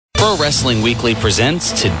Pro Wrestling Weekly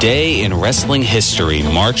presents Today in Wrestling History,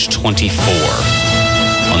 March 24.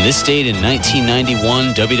 On this date in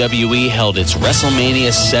 1991, WWE held its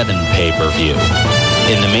Wrestlemania 7 pay-per-view.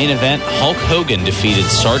 In the main event, Hulk Hogan defeated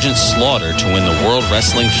Sergeant Slaughter to win the World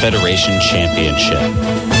Wrestling Federation Championship.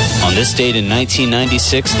 On this date in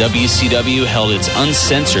 1996, WCW held its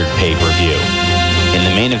uncensored pay-per-view. In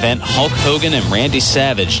the main event, Hulk Hogan and Randy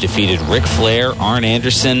Savage defeated Ric Flair, Arn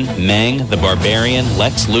Anderson, Meng, The Barbarian,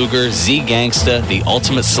 Lex Luger, Z Gangsta, The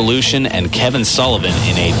Ultimate Solution, and Kevin Sullivan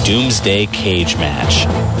in a Doomsday Cage match.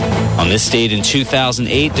 On this date in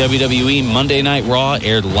 2008, WWE Monday Night Raw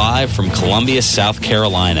aired live from Columbia, South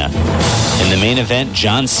Carolina. In the main event,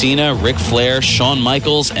 John Cena, Ric Flair, Shawn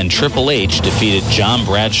Michaels, and Triple H defeated John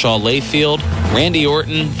Bradshaw Layfield, Randy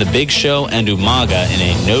Orton, The Big Show, and Umaga in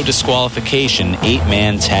a no disqualification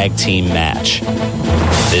 8-man tag team match.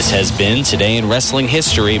 This has been Today in Wrestling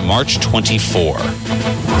History, March 24.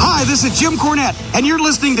 Hi, this is Jim Cornette, and you're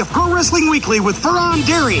listening to Pro Wrestling Weekly with Fearon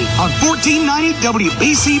Derry on 1490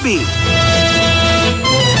 WBCB.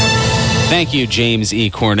 Thank you, James E.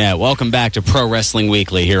 Cornette. Welcome back to Pro Wrestling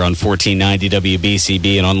Weekly here on 1490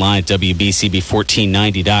 WBCB and online at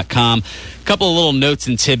WBCB1490.com. A couple of little notes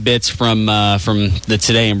and tidbits from the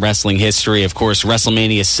Today in Wrestling History. Of course,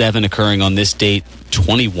 WrestleMania 7 occurring on this date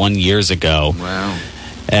 21 years ago. Wow.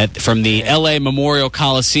 From the L.A. Memorial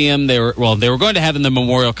Coliseum. They were going to have it in the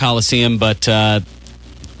Memorial Coliseum, but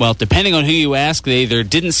depending on who you ask, they either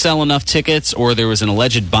didn't sell enough tickets or there was an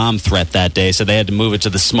alleged bomb threat that day, so they had to move it to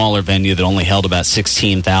the smaller venue that only held about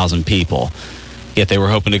 16,000 people. Yet they were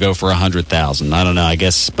hoping to go for 100,000. I don't know. I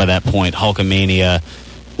guess by that point, Hulkamania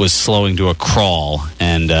was slowing to a crawl,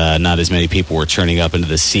 and not as many people were turning up into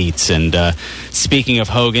the seats. And speaking of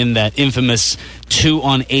Hogan, that infamous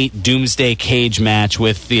 2-on-8 Doomsday Cage match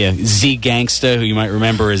with the Z Gangsta, who you might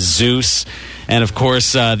remember as Zeus, and of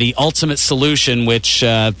course the Ultimate Solution, which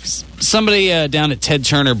somebody down at Ted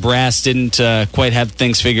Turner Brass didn't quite have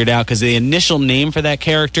things figured out, because the initial name for that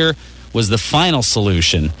character was the Final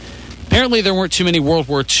Solution. Apparently there weren't too many World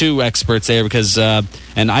War II experts there because,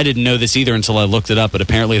 and I didn't know this either until I looked it up, but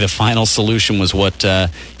apparently the Final Solution was what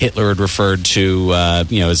Hitler had referred to,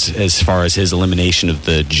 as far as his elimination of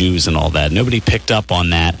the Jews and all that. Nobody picked up on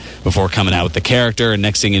that before coming out with the character, and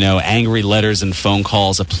next thing you know, angry letters and phone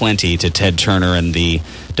calls aplenty to Ted Turner and the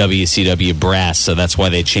WCW brass, so that's why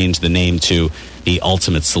they changed the name to the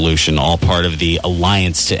Ultimate Solution, all part of the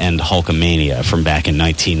Alliance to End Hulkamania from back in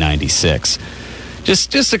 1996.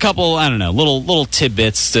 Just a couple, I don't know, little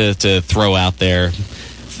tidbits to throw out there,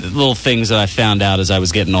 little things that I found out as I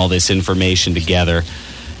was getting all this information together.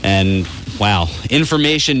 And, wow,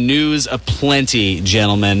 information news aplenty,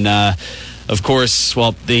 gentlemen. Of course,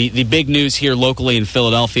 the big news here locally in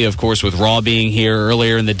Philadelphia, of course, with Raw being here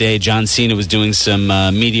earlier in the day, John Cena was doing some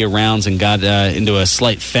media rounds and got into a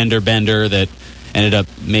slight fender bender that ended up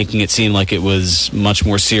making it seem like it was much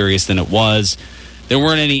more serious than it was. There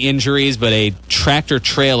weren't any injuries, but a tractor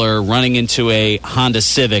trailer running into a Honda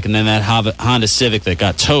Civic, and then that Honda Civic that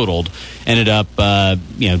got totaled ended up,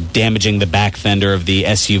 damaging the back fender of the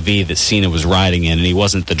SUV that Cena was riding in, and he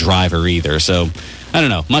wasn't the driver either. So, I don't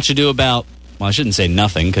know. Much ado about, well, I shouldn't say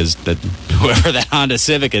nothing, because whoever that Honda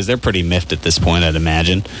Civic is, they're pretty miffed at this point, I'd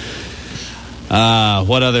imagine.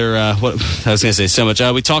 What I was going to say so much.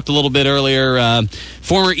 We talked a little bit earlier.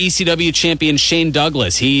 Former ECW champion Shane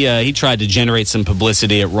Douglas. He tried to generate some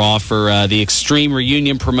publicity at Raw for the Extreme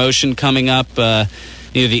Reunion promotion coming up near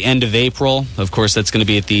the end of April. Of course, that's going to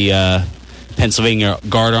be at the Pennsylvania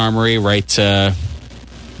Guard Armory, right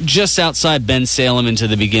just outside Ben Salem into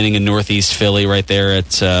the beginning of Northeast Philly, right there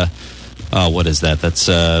at what is that? Is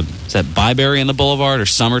that Byberry in the Boulevard or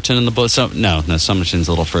Somerton in the Boulevard? No, Somerton's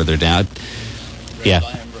a little further down.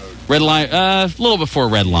 Red Lion, a little before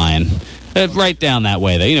Red Lion. Right down that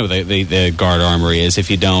way, though. You know where the Guard Armory is.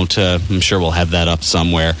 If you don't, I'm sure we'll have that up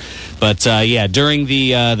somewhere. But, during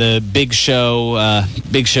the Big Show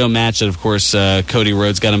match that, of course, Cody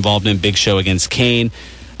Rhodes got involved in, Big Show against Kane,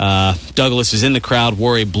 Douglas was in the crowd,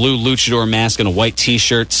 wore a blue luchador mask and a white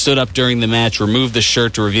T-shirt, stood up during the match, removed the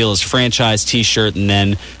shirt to reveal his franchise T-shirt, and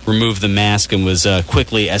then removed the mask and was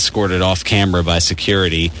quickly escorted off camera by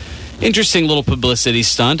security. Interesting little publicity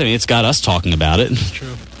stunt. I mean, it's got us talking about it. That's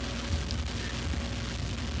true.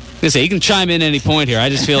 You can chime in any point here. I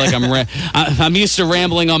just feel like I'm used to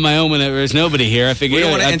rambling on my own when there's nobody here. I figure we don't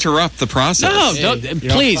want to interrupt the process. No,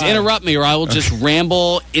 please interrupt me, or I will just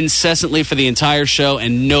ramble incessantly for the entire show,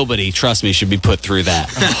 and nobody, trust me, should be put through that.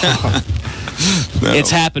 No.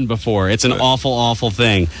 It's happened before. It's an awful, awful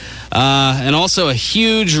thing. And also a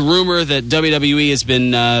huge rumor that WWE has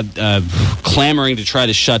been clamoring to try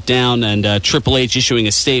to shut down, and Triple H issuing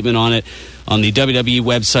a statement on it on the WWE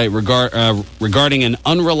website regarding an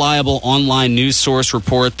unreliable online news source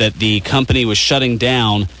report that the company was shutting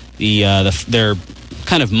down their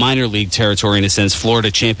kind of minor league territory, in a sense,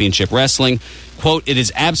 Florida Championship Wrestling. Quote, "It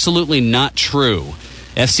is absolutely not true.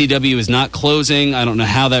 FCW is not closing. I don't know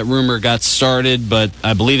how that rumor got started, but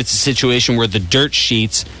I believe it's a situation where the dirt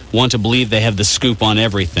sheets want to believe they have the scoop on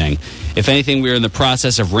everything. If anything, we are in the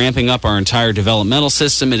process of ramping up our entire developmental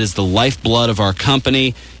system. It is the lifeblood of our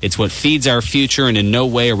company. It's what feeds our future, and in no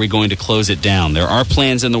way are we going to close it down. There are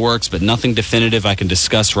plans in the works, but nothing definitive I can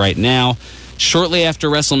discuss right now. Shortly after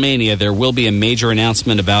WrestleMania, there will be a major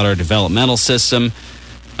announcement about our developmental system.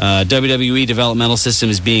 WWE developmental system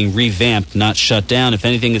is being revamped, not shut down. If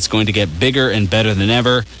anything, it's going to get bigger and better than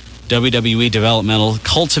ever. WWE developmental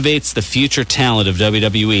cultivates the future talent of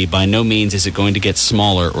WWE. By no means is it going to get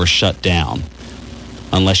smaller or shut down,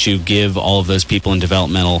 unless you give all of those people in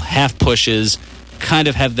developmental half pushes, kind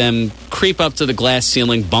of have them creep up to the glass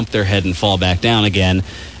ceiling, bump their head, and fall back down again,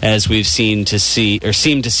 as we've seemed to see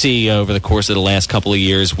over the course of the last couple of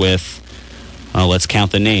years with, let's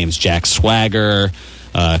count the names, Jack Swagger,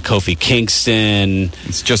 Kofi Kingston.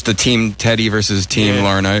 It's just a Team Teddy versus Team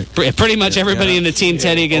Larnite. Pretty much everybody in the Team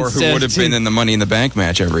Teddy against... Or who would have been in the Money in the Bank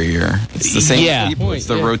match every year. It's the same people. It's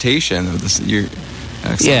the rotation of this year.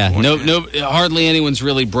 Hardly anyone's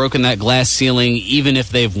really broken that glass ceiling, even if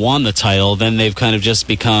they've won the title. Then they've kind of just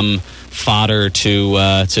become fodder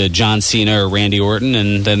to John Cena or Randy Orton,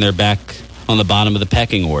 and then they're back on the bottom of the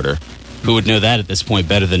pecking order. Who would know that at this point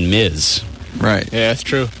better than Miz? Right. Yeah, that's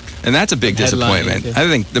true. And that's a big disappointment. I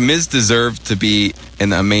think The Miz deserved to be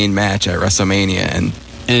in a main match at WrestleMania.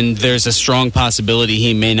 And there's a strong possibility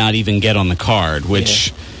he may not even get on the card,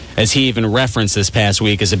 which, as he even referenced this past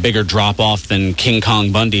week, is a bigger drop-off than King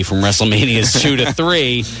Kong Bundy from WrestleMania's 2 to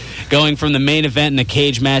 3, going from the main event in a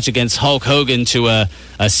cage match against Hulk Hogan to a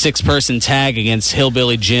 6-person tag against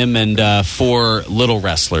Hillbilly Jim and 4 little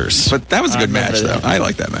wrestlers. But that was a good match, though. I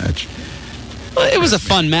like that match. It was a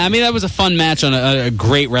fun match. I mean, that was a fun match on a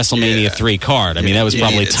great WrestleMania 3 card. I mean, that was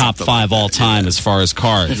probably top 5 all time as far as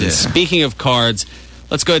cards. Yeah. And speaking of cards,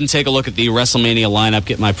 let's go ahead and take a look at the WrestleMania lineup,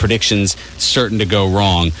 get my predictions certain to go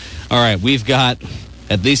wrong. All right, we've got,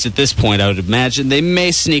 at least at this point, I would imagine they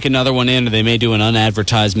may sneak another one in, or they may do an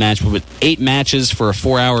unadvertised match, but with 8 matches for a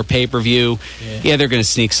 4-hour pay-per-view, they're going to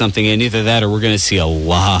sneak something in. Either that, or we're going to see a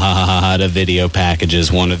lot of video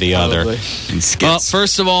packages, one or the other. Well,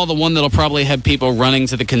 first of all, the one that'll probably have people running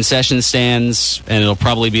to the concession stands, and it'll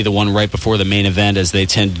probably be the one right before the main event, as they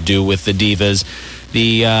tend to do with the Divas.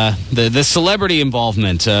 The celebrity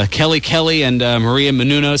involvement, Kelly and Maria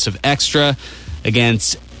Menounos of Extra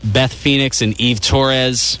against Beth Phoenix and Eve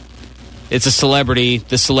Torres. It's a celebrity.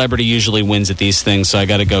 The celebrity usually wins at these things, so I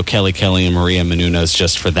got to go Kelly and Maria Menounos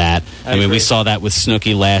just for that. I mean, we saw that with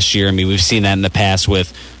Snooki last year. I mean, we've seen that in the past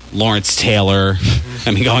with Lawrence Taylor.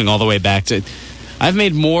 I mean, going all the way back to... I've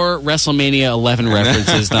made more WrestleMania 11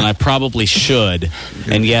 references than I probably should,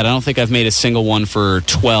 and yet I don't think I've made a single one for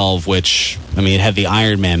 12, which, I mean, it had the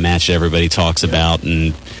Iron Man match that everybody talks about,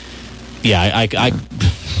 and I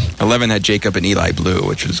 11 had Jacob and Eli Blue,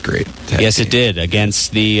 which was great. Yes, it did,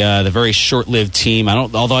 against the very short-lived team.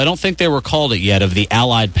 Although I don't think they were called it yet, of the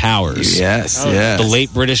Allied Powers. Yes. The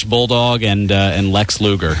late British Bulldog and Lex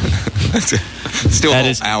Luger. Still that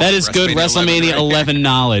is good WrestleMania 11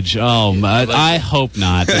 knowledge. Oh, I hope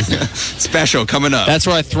not. Special coming up. That's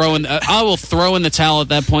where I will throw in the towel at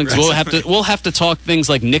that point, because we'll have to talk things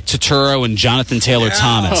like Nick Turturro and Jonathan Taylor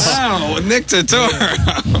Thomas. Wow, Nick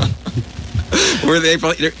Turturro. Were they?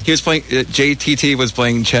 He was playing. JTT was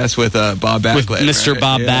playing chess with Bob Backlund. With Mr.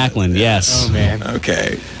 Bob Backlund, yes. Oh man.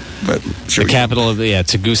 Okay. But the capital of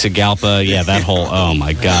Tegucigalpa. Yeah, that whole. Oh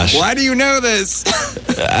my gosh. Why do you know this?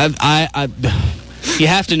 You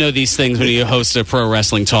have to know these things when you host a pro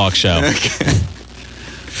wrestling talk show. Okay.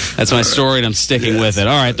 That's my story, and I'm sticking with it.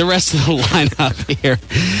 All right, the rest of the lineup here.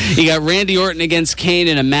 You got Randy Orton against Kane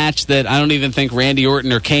in a match that I don't even think Randy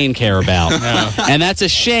Orton or Kane care about. No. And that's a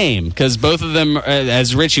shame, because both of them,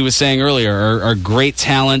 as Richie was saying earlier, are great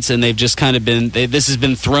talents, and they've just kind of been... this has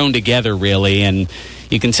been thrown together, really, and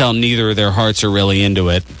you can tell neither of their hearts are really into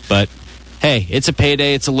it. But, hey, it's a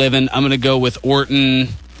payday, it's a living. I'm going to go with Orton...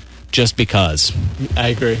 just because. I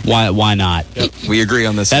agree. Why not? Yep. We agree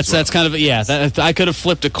on this. That's kind of I could have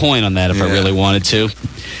flipped a coin on that if I really wanted to.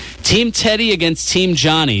 Team Teddy against Team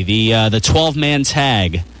Johnny, the 12-man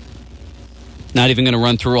tag. Not even going to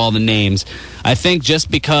run through all the names. I think just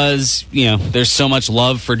because, there's so much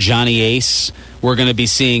love for Johnny Ace, we're going to be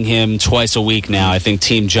seeing him twice a week now. I think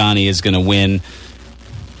Team Johnny is going to win.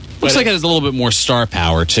 Looks like it has a little bit more star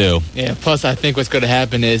power, too. Yeah, plus I think what's going to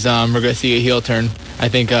happen is we're going to see a heel turn. I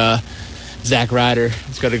think Zack Ryder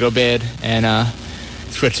is going to go bad and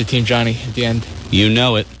switch to Team Johnny at the end. You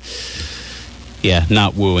know it. Yeah,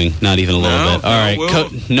 not wooing. Not even a little bit. All right,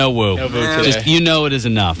 no woo. No woo today. Just, it is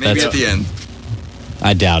enough. Maybe at the end.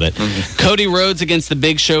 I doubt it. Cody Rhodes against the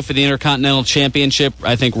Big Show for the Intercontinental Championship.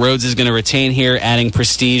 I think Rhodes is going to retain here, adding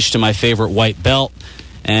prestige to my favorite white belt.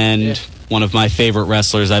 And one of my favorite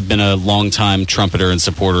wrestlers. I've been a longtime trumpeter and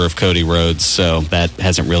supporter of Cody Rhodes, so that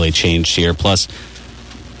hasn't really changed here. Plus,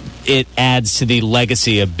 it adds to the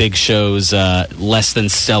legacy of Big Show's less than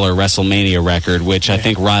stellar WrestleMania record, which I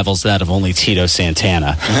think rivals that of only Tito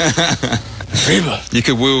Santana. You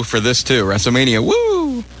could woo for this, too. WrestleMania,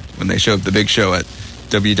 woo! When they showed the Big Show at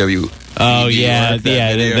WWE. Oh, yeah,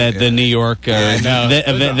 the New York,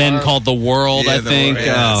 then called The World, I think.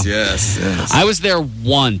 Yes. I was there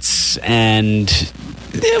once, and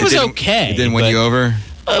it was okay. It didn't win you over?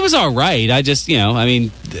 It was all right. I just,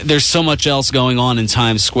 there's so much else going on in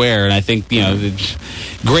Times Square, and I think,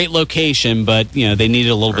 great location, but, they needed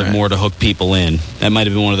a little bit more to hook people in. That might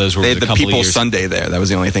have been one of those where they had a couple the People's years. Sunday there. That was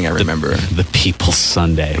the only thing I remember. The People's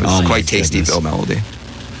Sunday. It was quite tasty, Bill Melody.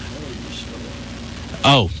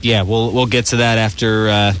 Oh, yeah, we'll get to that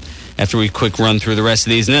after we quick run through the rest of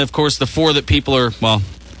these. And then, of course, the 4 that people are,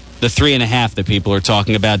 the 3.5 that people are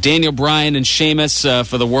talking about. Daniel Bryan and Sheamus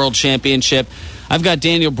for the World Championship. I've got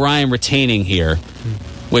Daniel Bryan retaining here,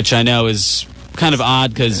 which I know is kind of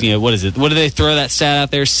odd because, what is it? What do they throw that stat out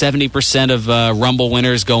there? 70% of Rumble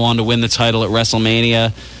winners go on to win the title at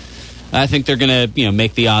WrestleMania. I think they're going to,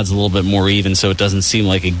 make the odds a little bit more even so it doesn't seem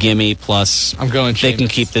like a gimme. Plus, I'm going they can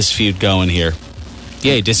Sheamus. keep this feud going here.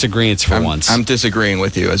 Yay, disagreeance for once. I'm disagreeing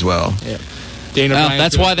with you as well. Yeah.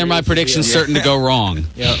 That's why they're my predictions certain to go wrong.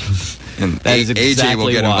 Yep. And That is exactly AJ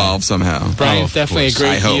will get why. involved somehow. Bryan's definitely a great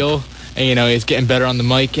I hope. heel. And, he's getting better on the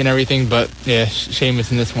mic and everything, but,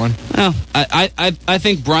 Sheamus in this one. Well, I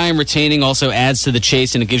think Bryan retaining also adds to the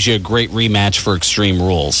chase, and it gives you a great rematch for Extreme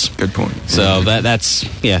Rules. Good point. So that's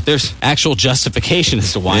there's actual justification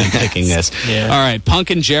as to why I'm picking this. Yeah. All right, Punk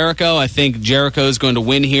and Jericho. I think Jericho is going to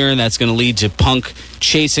win here, and that's going to lead to Punk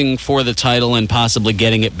chasing for the title and possibly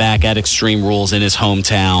getting it back at Extreme Rules in his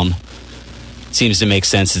hometown. Seems to make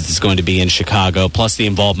sense that it's going to be in Chicago, plus the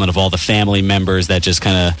involvement of all the family members. That just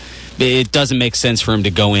kind of, it doesn't make sense for him to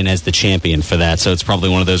go in as the champion for that. So it's probably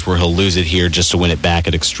one of those where he'll lose it here just to win it back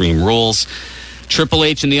at Extreme Rules. Triple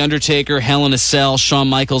H and The Undertaker, Hell in a Cell. Shawn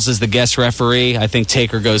Michaels is the guest referee. I think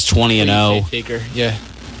Taker goes 20-0. Taker, yeah.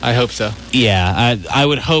 I hope so. Yeah, I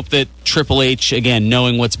would hope that Triple H, again,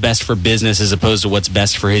 knowing what's best for business as opposed to what's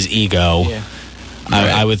best for his ego,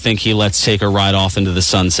 I would think he lets Taker ride off into the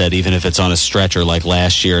sunset, even if it's on a stretcher like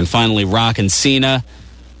last year. And finally, Rock and Cena.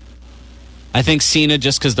 I think Cena,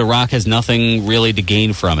 just because The Rock has nothing really to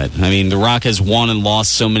gain from it. I mean, The Rock has won and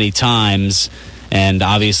lost so many times, and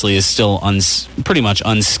obviously is still pretty much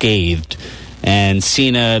unscathed. And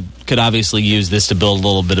Cena could obviously use this to build a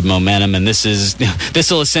little bit of momentum. And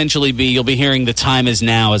this will essentially be, you'll be hearing the time is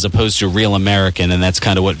now as opposed to Real American. And that's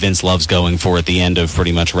kind of what Vince loves going for at the end of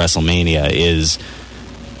pretty much WrestleMania, is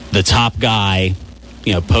the top guy,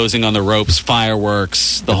 posing on the ropes,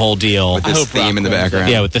 fireworks, the whole deal. With this theme in the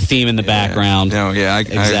background. Yeah, with the theme in the background. No,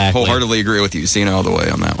 Exactly. I wholeheartedly agree with you. Cena all the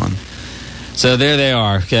way on that one. So there they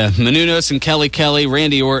are. Yeah, Menounos and Kelly,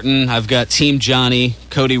 Randy Orton. I've got Team Johnny,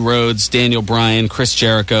 Cody Rhodes, Daniel Bryan, Chris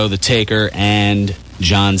Jericho, The Taker, and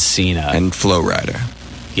John Cena. And Flo Rida.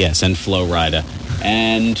 Yes, and Flo Rida.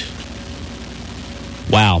 And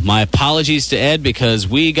wow, my apologies to Ed because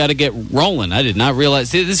we got to get rolling. I did not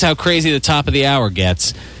realize. This is how crazy the top of the hour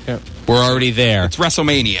gets. Yep. We're already there. It's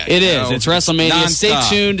WrestleMania. It is. It's WrestleMania. Non-stop.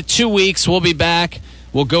 Stay tuned. 2 weeks. We'll be back.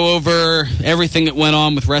 We'll go over everything that went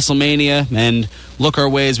on with WrestleMania and look our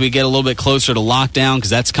way as we get a little bit closer to lockdown, because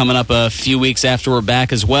that's coming up a few weeks after we're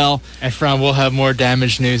back as well. And Fran, we'll have more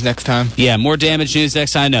damage news next time. Yeah, more damage news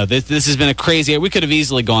next time. I know this has been a crazy. We could have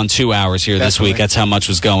easily gone 2 hours here this week. That's how much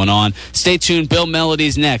was going on. Stay tuned. Bill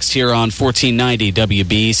Melody's next here on 1490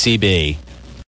 WBCB.